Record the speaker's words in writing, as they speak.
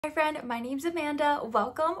Hi friend, my name's Amanda.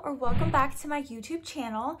 Welcome back to my YouTube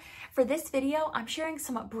channel. For this video, I'm sharing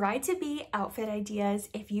some bride-to-be outfit ideas.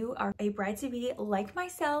 If you are a bride-to-be like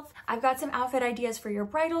myself, I've got some outfit ideas for your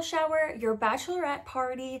bridal shower, your bachelorette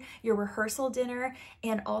party, your rehearsal dinner,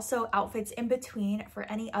 and also outfits in between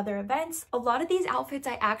for any other events. A lot of these outfits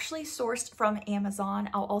I actually sourced from Amazon.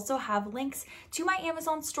 I'll also have links to my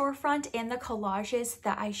Amazon storefront and the collages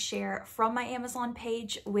that I share from my Amazon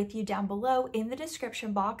page with you down below in the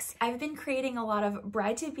description box. I've been creating a lot of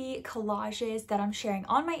bride-to-be collages that I'm sharing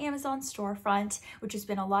on my Amazon storefront, which has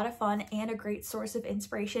been a lot of fun and a great source of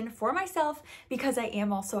inspiration for myself because I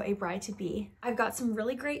am also a bride-to-be. I've got some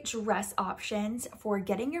really great dress options for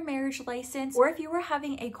getting your marriage license, or if you were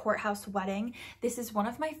having a courthouse wedding. This is one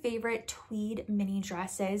of my favorite tweed mini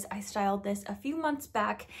dresses. I styled this a few months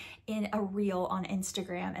back in a reel on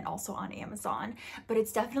Instagram and also on Amazon, but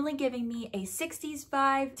it's definitely giving me a 60s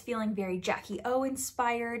vibe. It's feeling very Jackie O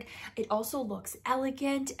inspired. It also looks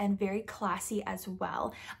elegant and very classy as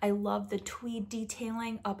well. I love the tweed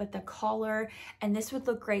detailing up at the collar, and this would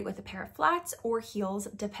look great with a pair of flats or heels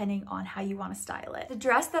depending on how you want to style it. The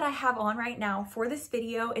dress that I have on right now for this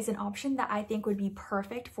video is an option that I think would be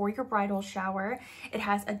perfect for your bridal shower. It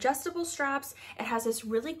has adjustable straps, it has this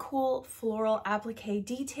really cool floral applique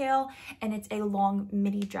detail, and it's a long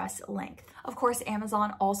midi dress length. Of course,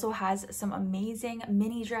 Amazon also has some amazing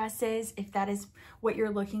mini dresses if that is what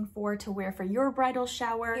you're looking for to wear for your bridal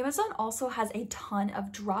shower. Amazon also has a ton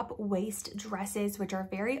of drop waist dresses, which are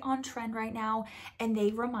very on trend right now, and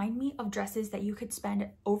they remind me of dresses that you could spend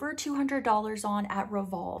over $200 on at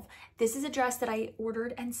Revolve. This is a dress that I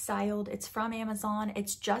ordered and styled. It's from Amazon.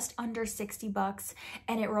 It's just under 60 bucks,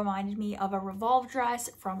 and it reminded me of a Revolve dress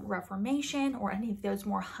from Reformation or any of those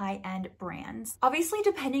more high-end brands. Obviously,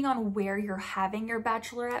 depending on where you're having your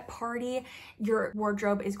bachelorette party, your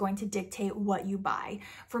wardrobe is going to dictate what you buy.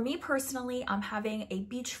 For me personally, I'm having a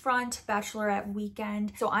beachfront bachelorette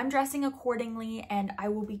weekend, so I'm dressing accordingly, and I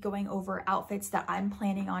will be going over outfits that I'm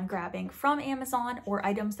planning on grabbing from Amazon or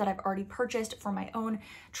items that I've already purchased for my own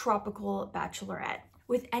tropical bachelorette.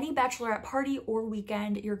 With any bachelorette party or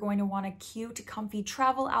weekend, you're going to want a cute, comfy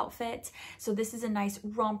travel outfit. So this is a nice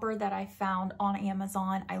romper that I found on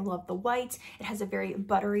Amazon. I love the white. It has a very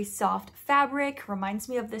buttery, soft fabric, reminds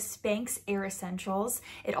me of the Spanx Air Essentials.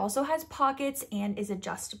 It also has pockets and is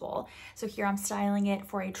adjustable. So here I'm styling it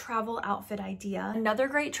for a travel outfit idea. Another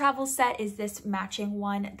great travel set is this matching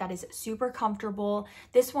one that is super comfortable.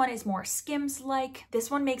 This one is more Skims-like.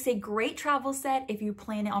 This one makes a great travel set if you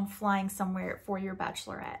plan on flying somewhere for your bachelorette.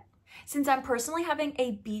 Since I'm personally having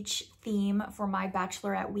a beach theme for my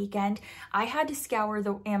bachelorette weekend, I had to scour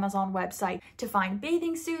the Amazon website to find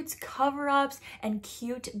bathing suits, cover-ups, and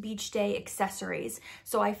cute beach day accessories.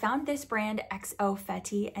 So I found this brand XO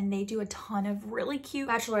Fetty, and they do a ton of really cute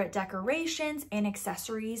bachelorette decorations and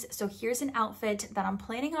accessories. So here's an outfit that I'm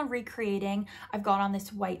planning on recreating. I've got on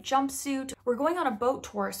this white jumpsuit. We're going on a boat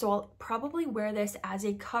tour, so I'll probably wear this as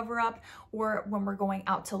a cover-up or when we're going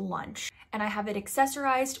out to lunch. And I have it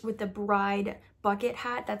accessorized with the bride bucket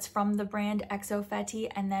hat that's from the brand XO Fetty,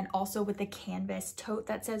 and then also with the canvas tote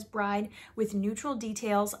that says bride with neutral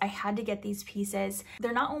details. I had to get these pieces.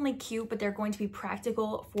 They're not only cute, but they're going to be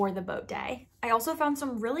practical for the boat day. I also found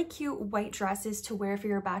some really cute white dresses to wear for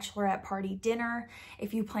your bachelorette party dinner.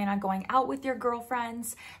 If you plan on going out with your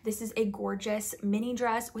girlfriends, this is a gorgeous mini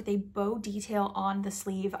dress with a bow detail on the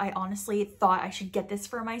sleeve. I honestly thought I should get this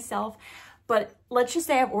for myself, but let's just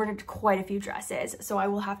say I've ordered quite a few dresses, so I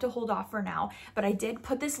will have to hold off for now. But I did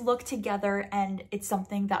put this look together, and it's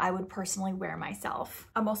something that I would personally wear myself.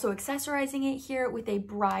 I'm also accessorizing it here with a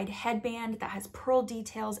bride headband that has pearl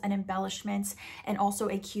details and embellishments, and also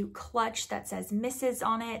a cute clutch that says Mrs.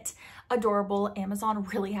 on it. Adorable. Amazon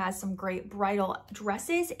really has some great bridal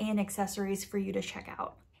dresses and accessories for you to check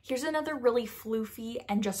out. Here's another really floofy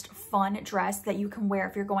and just fun dress that you can wear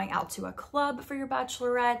if you're going out to a club for your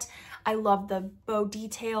bachelorette. I love the bow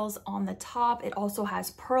details on the top. It also has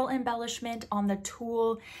pearl embellishment on the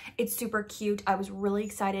tulle. It's super cute. I was really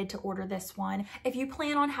excited to order this one. If you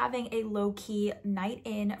plan on having a low-key night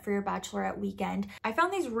in for your bachelorette weekend, I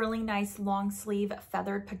found these really nice long sleeve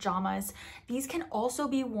feathered pajamas. These can also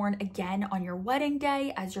be worn again on your wedding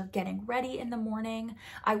day as you're getting ready in the morning.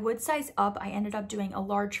 I would size up. I ended up doing a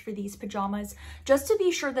large for these pajamas just to be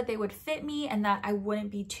sure that they would fit me and that I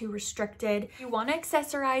wouldn't be too restricted. If you want to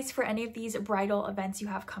accessorize for any of these bridal events you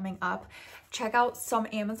have coming up, check out some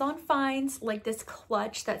Amazon finds like this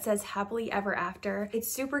clutch that says happily ever after.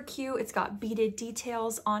 It's super cute. It's got beaded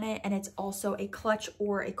details on it, and it's also a clutch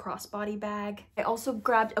or a crossbody bag. I also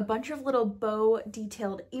grabbed a bunch of little bow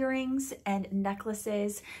detailed earrings and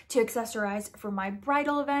necklaces to accessorize for my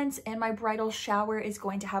bridal events, and my bridal shower is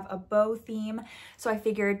going to have a bow theme. So I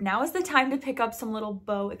figured now is the time to pick up some little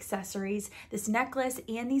bow accessories. This necklace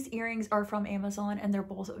and these earrings are from Amazon, and they're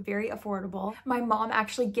both very affordable. My mom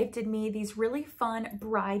actually gifted me these really fun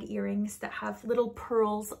bride earrings that have little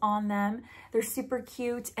pearls on them. They're super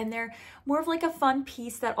cute, and they're more of like a fun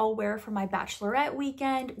piece that I'll wear for my bachelorette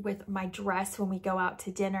weekend with my dress when we go out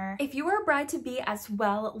to dinner. If you are a bride-to-be as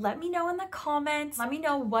well, let me know in the comments. Let me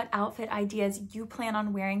know what outfit ideas you plan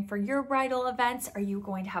on wearing for your bridal events. Are you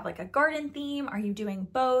going to have like a garden theme? Are you doing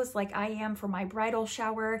bows like I am for my bridal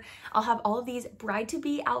shower? I'll have all of these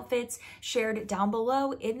bride-to-be outfits shared down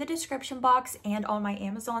below in the description box and on my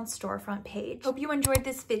Amazon storefront page. Hope you enjoyed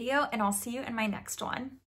this video, and I'll see you in my next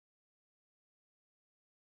one.